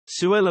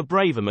Suella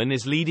Braverman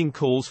is leading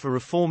calls for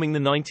reforming the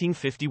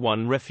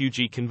 1951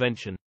 Refugee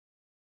Convention.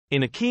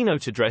 In a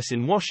keynote address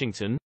in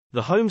Washington,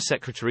 the Home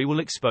Secretary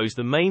will expose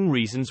the main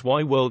reasons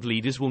why world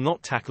leaders will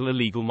not tackle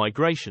illegal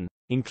migration,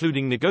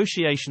 including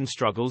negotiation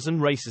struggles and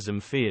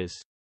racism fears.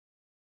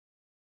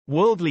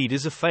 World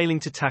leaders are failing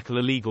to tackle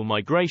illegal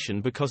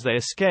migration because they are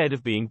scared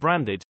of being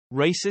branded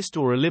racist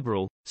or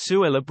illiberal,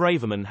 Suella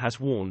Braverman has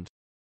warned.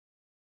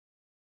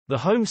 The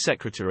Home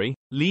Secretary,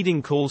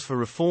 leading calls for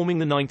reforming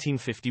the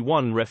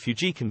 1951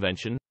 Refugee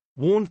Convention,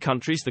 warned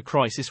countries the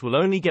crisis will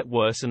only get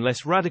worse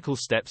unless radical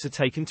steps are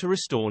taken to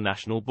restore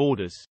national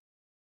borders.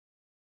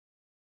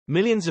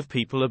 Millions of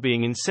people are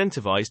being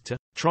incentivized to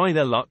try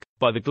their luck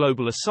by the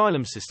global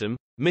asylum system,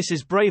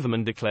 Mrs.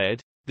 Braverman declared,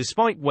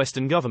 despite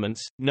Western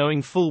governments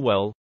knowing full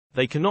well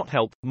they cannot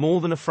help more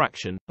than a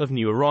fraction of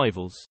new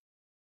arrivals.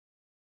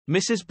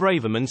 Mrs.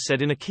 Braverman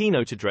said in a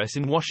keynote address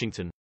in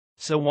Washington,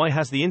 "So why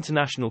has the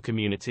international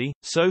community,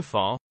 so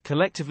far,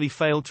 collectively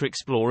failed to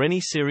explore any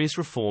serious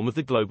reform of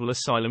the global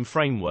asylum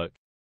framework?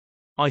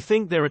 I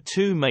think there are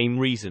two main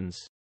reasons.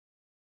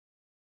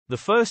 The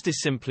first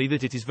is simply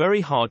that it is very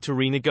hard to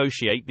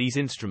renegotiate these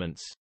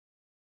instruments.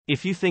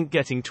 If you think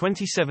getting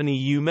 27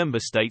 EU member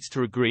states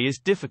to agree is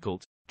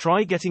difficult,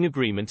 try getting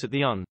agreement at the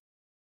UN.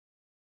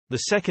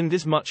 The second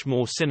is much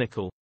more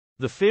cynical.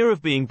 The fear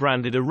of being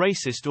branded a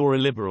racist or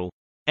illiberal.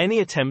 Any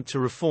attempt to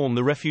reform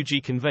the Refugee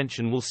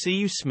Convention will see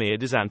you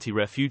smeared as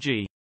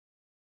anti-refugee.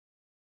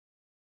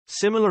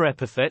 Similar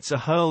epithets are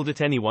hurled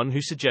at anyone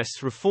who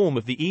suggests reform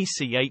of the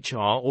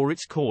ECHR or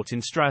its court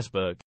in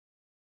Strasbourg.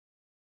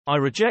 I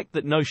reject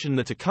that notion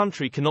that a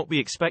country cannot be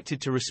expected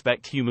to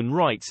respect human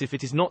rights if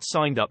it is not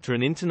signed up to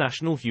an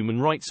international human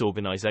rights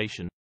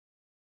organization.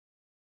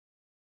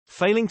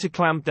 Failing to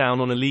clamp down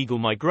on illegal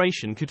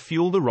migration could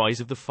fuel the rise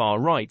of the far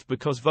right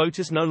because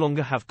voters no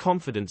longer have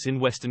confidence in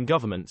Western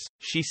governments,"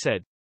 she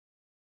said.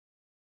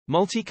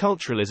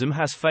 Multiculturalism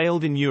has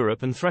failed in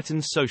Europe and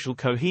threatens social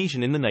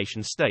cohesion in the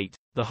nation-state,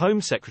 the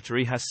Home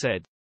Secretary has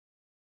said.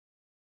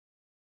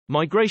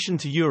 Migration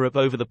to Europe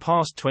over the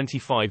past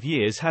 25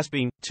 years has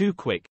been too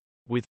quick,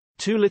 with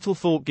too little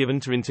thought given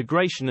to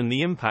integration and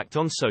the impact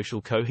on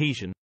social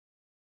cohesion.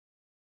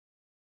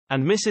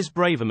 And Mrs.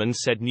 Braverman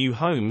said new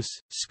homes,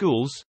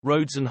 schools,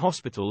 roads and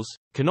hospitals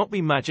cannot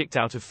be magicked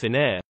out of thin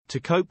air to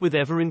cope with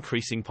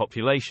ever-increasing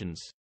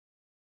populations.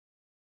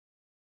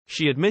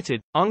 She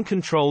admitted,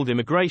 uncontrolled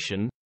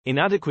immigration,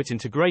 inadequate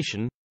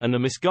integration, and a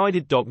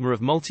misguided dogma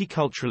of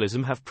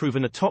multiculturalism have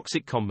proven a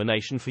toxic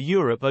combination for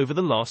Europe over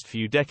the last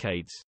few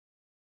decades.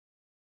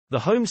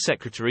 The Home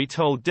Secretary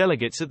told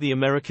delegates at the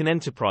American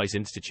Enterprise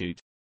Institute,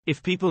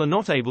 "If people are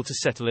not able to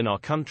settle in our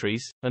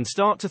countries, and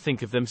start to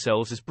think of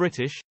themselves as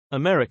British,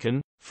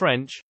 American,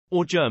 French,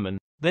 or German,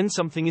 then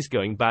something is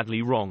going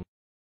badly wrong."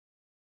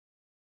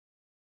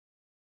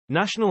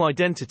 National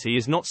identity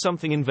is not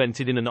something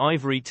invented in an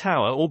ivory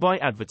tower or by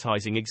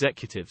advertising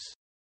executives.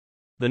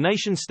 The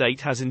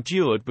nation-state has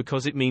endured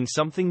because it means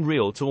something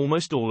real to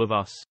almost all of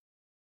us.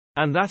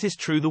 And that is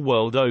true the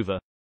world over.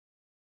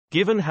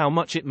 Given how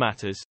much it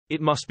matters, it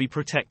must be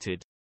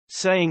protected.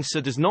 Saying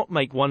so does not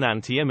make one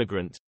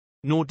anti-immigrant.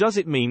 Nor does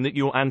it mean that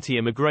you're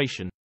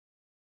anti-immigration.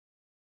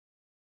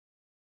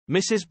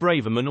 Mrs.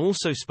 Braverman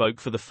also spoke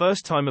for the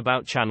first time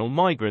about channel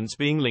migrants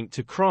being linked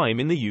to crime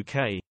in the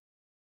UK.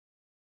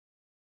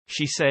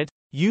 She said,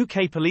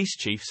 "UK police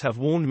chiefs have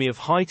warned me of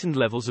heightened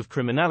levels of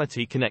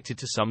criminality connected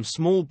to some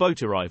small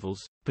boat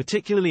arrivals,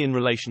 particularly in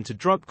relation to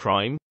drug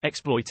crime,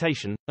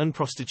 exploitation, and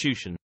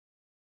prostitution.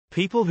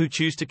 People who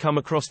choose to come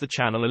across the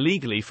channel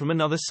illegally from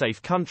another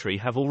safe country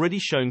have already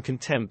shown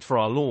contempt for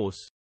our laws."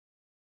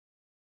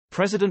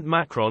 President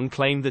Macron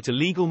claimed that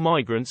illegal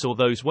migrants or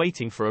those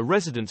waiting for a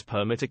residence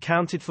permit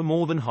accounted for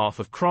more than half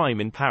of crime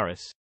in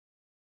Paris.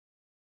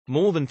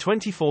 More than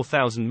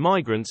 24,000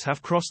 migrants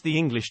have crossed the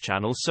English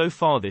Channel so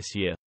far this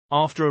year,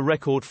 after a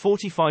record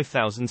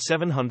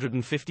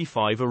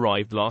 45,755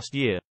 arrived last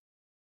year.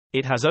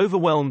 It has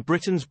overwhelmed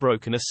Britain's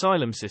broken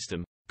asylum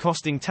system,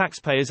 costing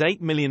taxpayers £8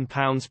 million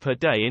per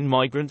day in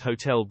migrant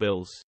hotel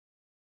bills.